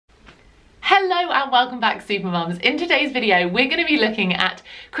Hello and welcome back, Super Mums. In today's video, we're going to be looking at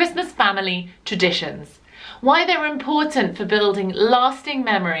Christmas family traditions, why they're important for building lasting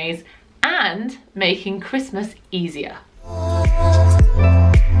memories and making Christmas easier.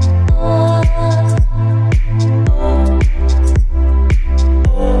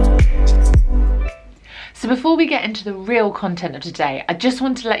 So before we get into the real content of today, I just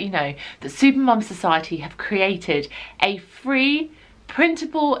want to let you know that Super Mum Society have created a free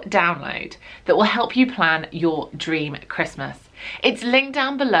printable download that will help you plan your dream Christmas. It's linked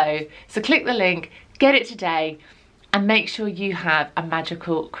down below, so click the link, get it today, and make sure you have a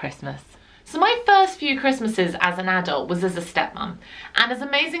magical Christmas. So my first few Christmases as an adult was as a stepmom, and as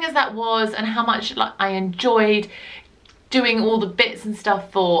amazing as that was and how much I enjoyed doing all the bits and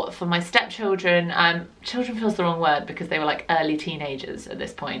stuff for my stepchildren, children feels the wrong word because they were like early teenagers at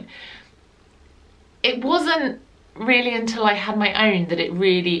this point. It wasn't really until I had my own that I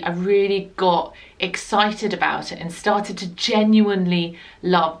really got excited about it and started to genuinely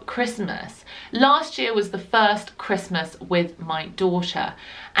love Christmas. Last year was the first Christmas with my daughter,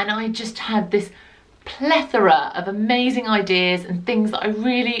 and I just had this plethora of amazing ideas and things that I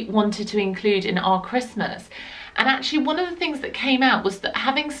really wanted to include in our Christmas. And actually one of the things that came out was that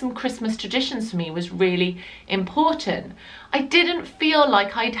having some Christmas traditions for me was really important. I didn't feel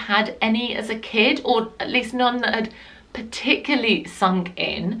like I'd had any as a kid, or at least none that had particularly sunk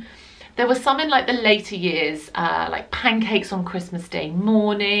in. There were some in like the later years, like pancakes on Christmas Day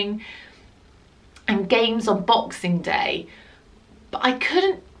morning and games on Boxing Day, but I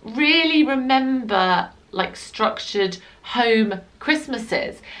couldn't really remember like structured home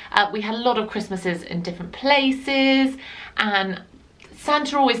Christmases. We had a lot of Christmases in different places, and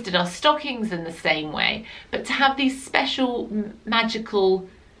Santa always did our stockings in the same way, but to have these special magical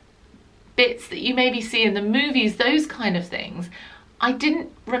bits that you maybe see in the movies, those kind of things, I didn't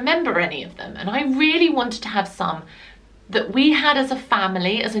remember any of them, and I really wanted to have some that we had as a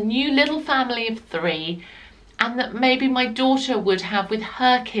family, as a new little family of 3, and that maybe my daughter would have with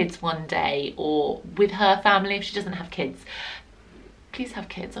her kids one day, or with her family if she doesn't have kids. Please have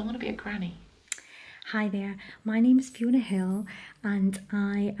kids, I want to be a granny. Hi there, my name is Fiona Hill, and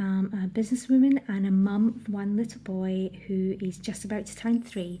I am a businesswoman and a mum of one little boy who is just about to turn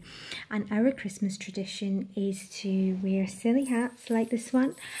 3. And our Christmas tradition is to wear silly hats like this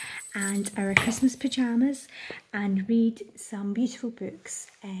one and our Christmas pyjamas and read some beautiful books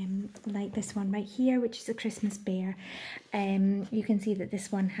like this one right here, which is a Christmas bear. You can see that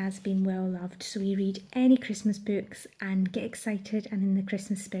this one has been well loved, so we read any Christmas books and get excited and in the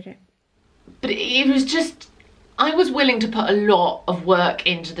Christmas spirit. But it was just, I was willing to put a lot of work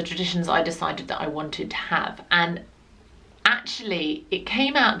into the traditions I decided that I wanted to have, and actually it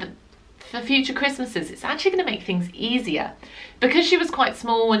came out that for future Christmases it's actually going to make things easier. Because she was quite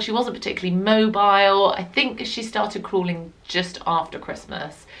small and she wasn't particularly mobile, I think she started crawling just after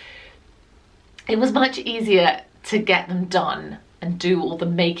Christmas, it was much easier to get them done and do all the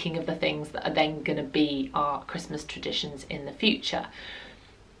making of the things that are then going to be our Christmas traditions in the future.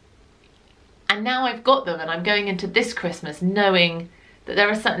 And now I've got them, and I'm going into this Christmas knowing that there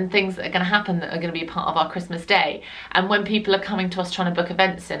are certain things that are going to happen that are going to be part of our Christmas day. And when people are coming to us trying to book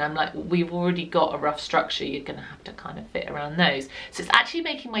events in, I'm like, we've already got a rough structure, you're going to have to kind of fit around those. So it's actually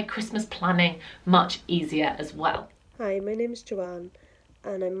making my Christmas planning much easier as well. Hi, my name is Joanne,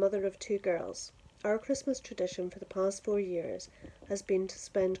 and I'm mother of 2 girls. Our Christmas tradition for the past 4 years has been to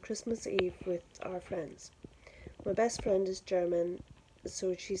spend Christmas Eve with our friends. My best friend is German,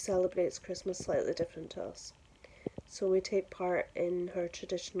 so she celebrates Christmas slightly different to us. So we take part in her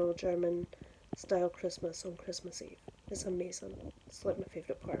traditional German style Christmas on Christmas Eve. It's amazing. It's like my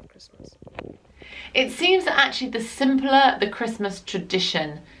favourite part of Christmas. It seems that actually the simpler the Christmas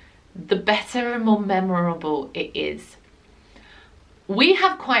tradition, the better and more memorable it is. We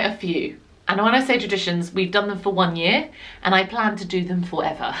have quite a few, and when I say traditions, we've done them for 1 year and I plan to do them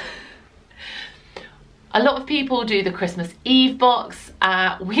forever. A lot of people do the Christmas Eve box.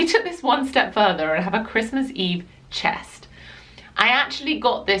 We took this one step further and have a Christmas Eve chest. I actually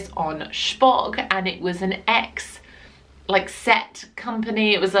got this on Spock, and it was an set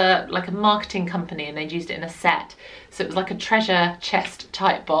company. It was like a marketing company, and they'd used it in a set. So it was like a treasure chest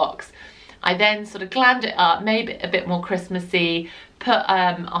type box. I then sort of glammed it up, made it a bit more Christmassy, put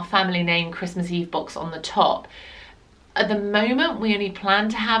our family name Christmas Eve box on the top. At the moment, we only plan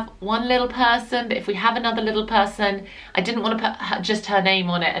to have 1 little person, but if we have another little person, I didn't want to put just her name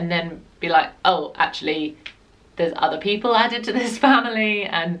on it and then be like, oh, actually, there's other people added to this family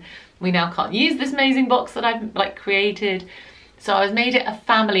and we now can't use this amazing box that I've created. So I made it a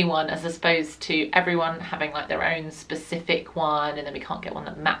family one as opposed to everyone having like their own specific one, and then we can't get one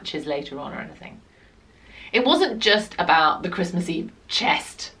that matches later on or anything. It wasn't just about the Christmas Eve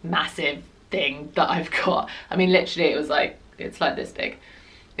chest massive thing that I've got. I mean, literally it was like, it's like this big.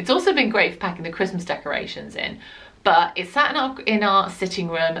 It's also been great for packing the Christmas decorations in, but it sat in our sitting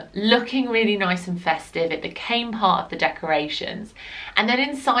room looking really nice and festive. It became part of the decorations. And then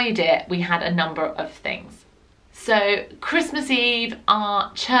inside it, we had a number of things. So Christmas Eve,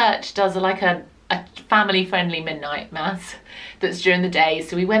 our church does like a family-friendly midnight mass that's during the day.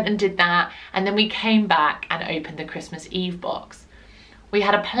 So we went and did that, and then we came back and opened the Christmas Eve box. We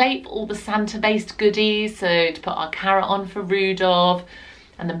had a plate for all the Santa-based goodies, so to put our carrot on for Rudolph,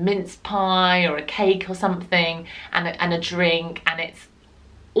 and the mince pie or a cake or something, and a drink, and it's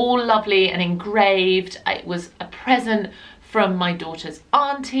all lovely and engraved. It was a present from my daughter's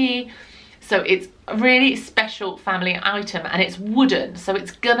auntie, so it's a really special family item, and it's wooden, so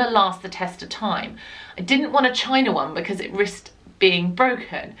it's gonna last the test of time. I didn't want a China one because it risked being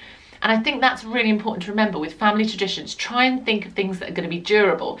broken. And I think that's really important to remember with family traditions. Try and think of things that are going to be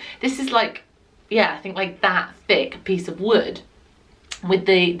durable. This is like, yeah, I think like that thick piece of wood with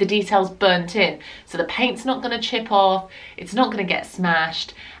the details burnt in. So the paint's not going to chip off, it's not going to get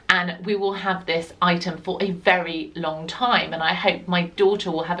smashed, and we will have this item for a very long time. And I hope my daughter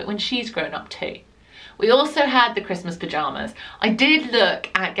will have it when she's grown up too. We also had the Christmas pajamas. I did look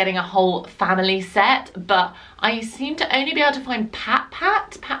at getting a whole family set, but I seem to only be able to find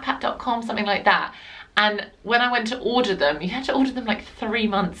patpat.com, something like that. And when I went to order them, you had to order them like 3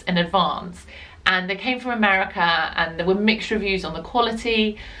 months in advance. And they came from America, and there were mixed reviews on the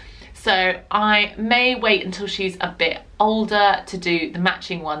quality. So I may wait until she's a bit older to do the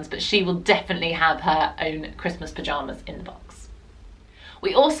matching ones, but she will definitely have her own Christmas pajamas in the box.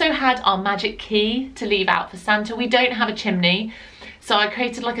 We also had our magic key to leave out for Santa. We don't have a chimney, so I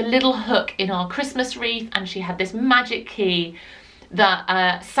created like a little hook in our Christmas wreath, and she had this magic key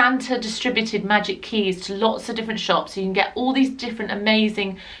that Santa distributed magic keys to lots of different shops. So you can get all these different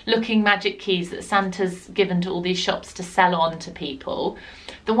amazing looking magic keys that Santa's given to all these shops to sell on to people.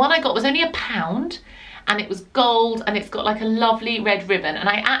 The one I got was only £1, and it was gold, and it's got like a lovely red ribbon, and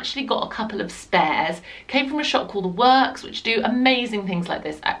I actually got a couple of spares. Came from a shop called The Works, which do amazing things like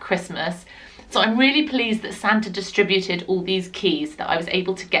this at Christmas. So I'm really pleased that Santa distributed all these keys, that I was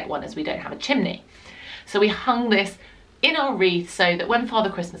able to get one as we don't have a chimney. So we hung this in our wreath so that when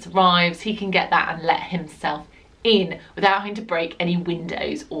Father Christmas arrives, he can get that and let himself in without having to break any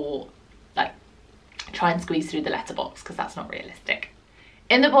windows or like try and squeeze through the letterbox, because that's not realistic.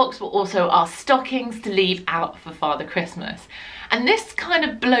 In the box were also our stockings to leave out for Father Christmas. And this kind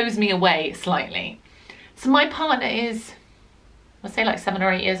of blows me away slightly. So my partner is, I'd say like 7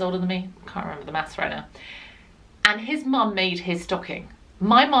 or 8 years older than me. I can't remember the maths right now. And his mum made his stocking.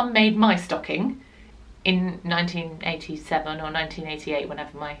 My mum made my stocking in 1987 or 1988,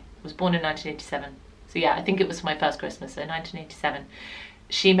 whenever I was born in 1987. So yeah, I think it was my first Christmas, so 1987.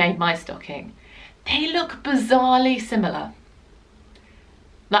 She made my stocking. They look bizarrely similar.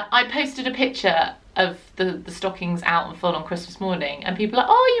 Like, I posted a picture of the stockings out and full on Christmas morning, and people are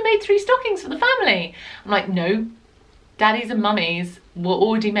like, oh, you made 3 stockings for the family. I'm like, no, daddies and mummies were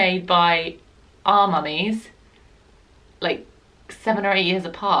already made by our mummies, like 7 or 8 years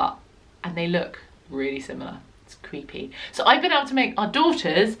apart, and they look really similar. It's creepy. So I've been able to make our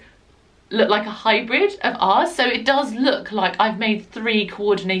daughters look like a hybrid of ours, so it does look like I've made 3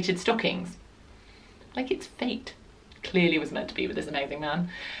 coordinated stockings. Like it's fate. Clearly was meant to be with this amazing man.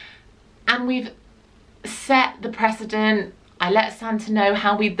 And we've set the precedent. I let Santa know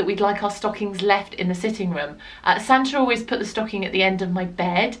that we'd like our stockings left in the sitting room. Santa always put the stocking at the end of my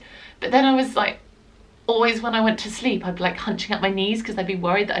bed, but then I was like, always when I went to sleep, I'd be like hunching up my knees because I'd be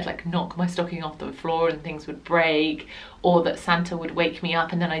worried that I'd like knock my stocking off the floor and things would break, or that Santa would wake me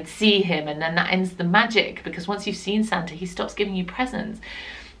up and then I'd see him, and then that ends the magic, because once you've seen Santa, he stops giving you presents.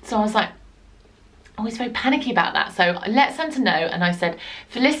 So I was like, always very panicky about that. So I let Santa know, and I said,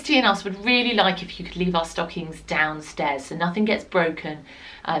 Felicity and us would really like if you could leave our stockings downstairs so nothing gets broken,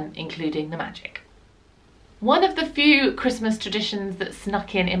 including the magic. One of the few Christmas traditions that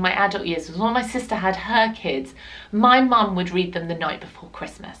snuck in my adult years was when my sister had her kids, my mum would read them the night before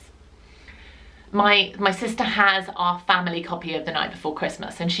Christmas. My sister has our family copy of The Night Before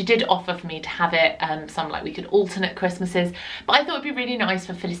Christmas, and she did offer for me to have it, like we could alternate Christmases, but I thought it'd be really nice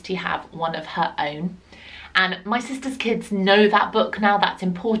for Felicity to have one of her own. And my sister's kids know that book now, that's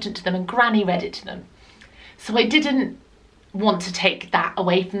important to them, and Granny read it to them. So I didn't want to take that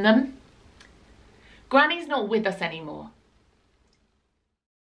away from them. Granny's not with us anymore.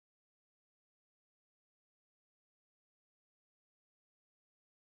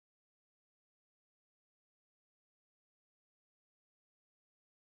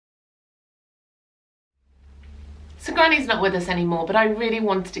 So Granny's not with us anymore, but I really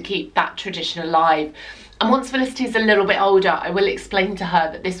wanted to keep that tradition alive. And once Felicity is a little bit older, I will explain to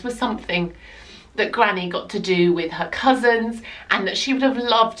her that this was something that Granny got to do with her cousins, and that she would have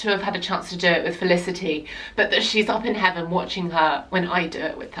loved to have had a chance to do it with Felicity, but that she's up in heaven watching her when I do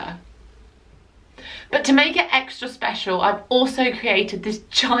it with her. But to make it extra special, I've also created this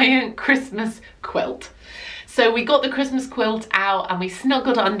giant Christmas quilt. So we got the Christmas quilt out and we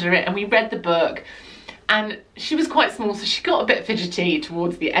snuggled under it and we read the book. And she was quite small, so she got a bit fidgety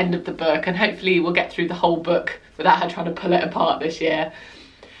towards the end of the book, and hopefully we'll get through the whole book without her trying to pull it apart this year.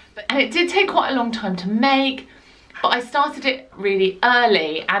 And it did take quite a long time to make, but I started it really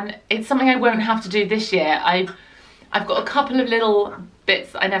early, and it's something I won't have to do this year. I've got a couple of little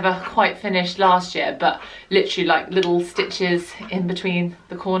bits I never quite finished last year, but literally like little stitches in between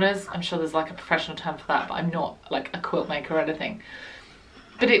the corners. I'm sure there's like a professional term for that, but I'm not like a quilt maker or anything.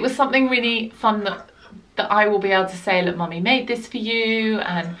 But it was something really fun that I will be able to say, look, Mummy made this for you,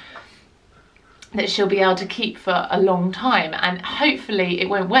 and that she'll be able to keep for a long time, and hopefully it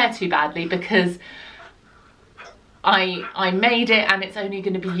won't wear too badly, because I made it and it's only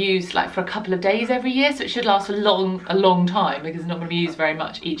going to be used like for a couple of days every year, so it should last a long time, because it's not going to be used very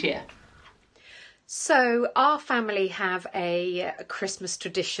much each year. So our family have a Christmas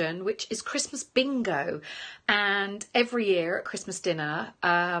tradition, which is Christmas bingo. And every year at Christmas dinner,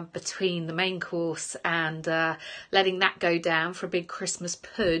 between the main course and letting that go down for a big Christmas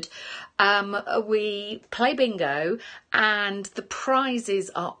pud, we play bingo, and the prizes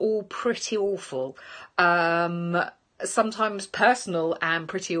are all pretty awful. Sometimes personal and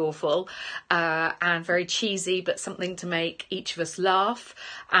pretty awful, and very cheesy, but something to make each of us laugh,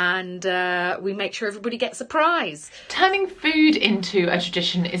 and we make sure everybody gets a prize. Turning food into a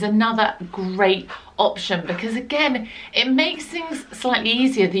tradition is another great option, because again, it makes things slightly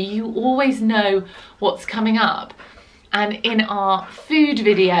easier that you always know what's coming up. And in our food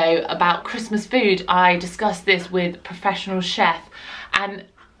video about Christmas food, I discussed this with a professional chef, and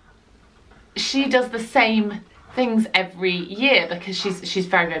she does the same things every year, because she's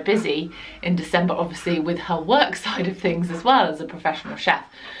very busy in December, obviously, with her work side of things as well as a professional chef.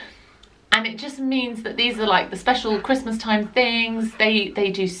 And it just means that these are like the special Christmas time things. They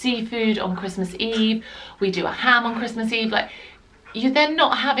do seafood on Christmas Eve, we do a ham on Christmas Eve. Like, you're then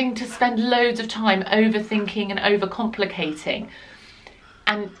not having to spend loads of time overthinking and overcomplicating.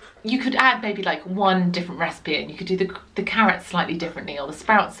 And you could add maybe like one different recipe, and you could do the carrots slightly differently or the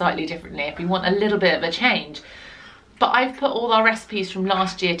sprouts slightly differently if we want a little bit of a change. But I've put all our recipes from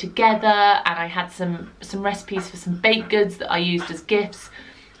last year together, and I had some recipes for some baked goods that I used as gifts,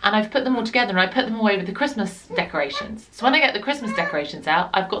 and I've put them all together, and I put them all over the Christmas decorations. So when I get the Christmas decorations out,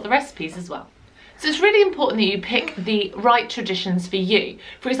 I've got the recipes as well. So it's really important that you pick the right traditions for you.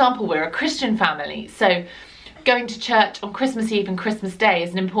 For example, we're a Christian family, so going to church on Christmas Eve and Christmas Day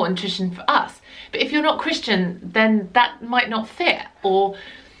is an important tradition for us. But if you're not Christian, then that might not fit, or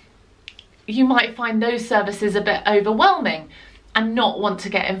you might find those services a bit overwhelming and not want to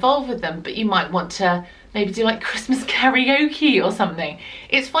get involved with them, but you might want to maybe do like Christmas karaoke or something.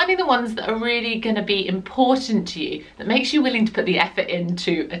 It's finding the ones that are really going to be important to you, that makes you willing to put the effort in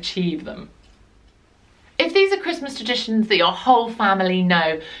to achieve them. If these are Christmas traditions that your whole family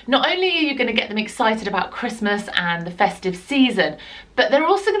know, not only are you going to get them excited about Christmas and the festive season, but they're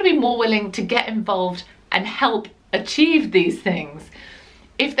also going to be more willing to get involved and help achieve these things.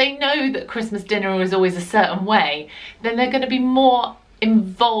 If they know that Christmas dinner is always a certain way, then they're going to be more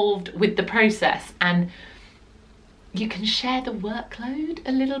involved with the process, and you can share the workload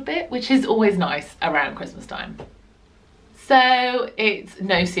a little bit, which is always nice around Christmas time. So it's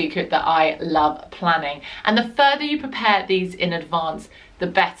no secret that I love planning, and the further you prepare these in advance, the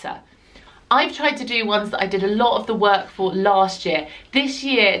better. I've tried to do ones that I did a lot of the work for last year. This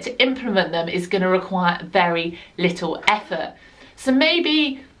year, to implement them is going to require very little effort. So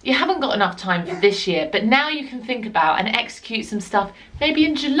maybe you haven't got enough time for this year, but now you can think about and execute some stuff maybe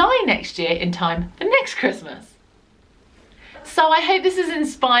in July next year, in time for next Christmas. So I hope this has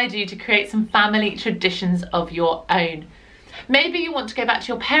inspired you to create some family traditions of your own. Maybe you want to go back to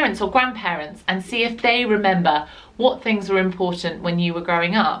your parents or grandparents and see if they remember what things were important when you were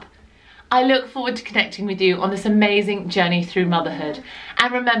growing up. I look forward to connecting with you on this amazing journey through motherhood.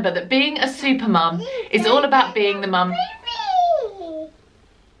 And remember that being a super mum is all about being the mum.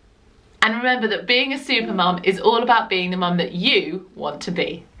 And remember that being a super mum is all about being the mum that you want to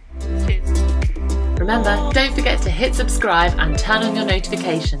be. Cheers. Remember, don't forget to hit subscribe and turn on your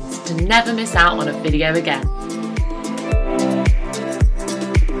notifications to never miss out on a video again.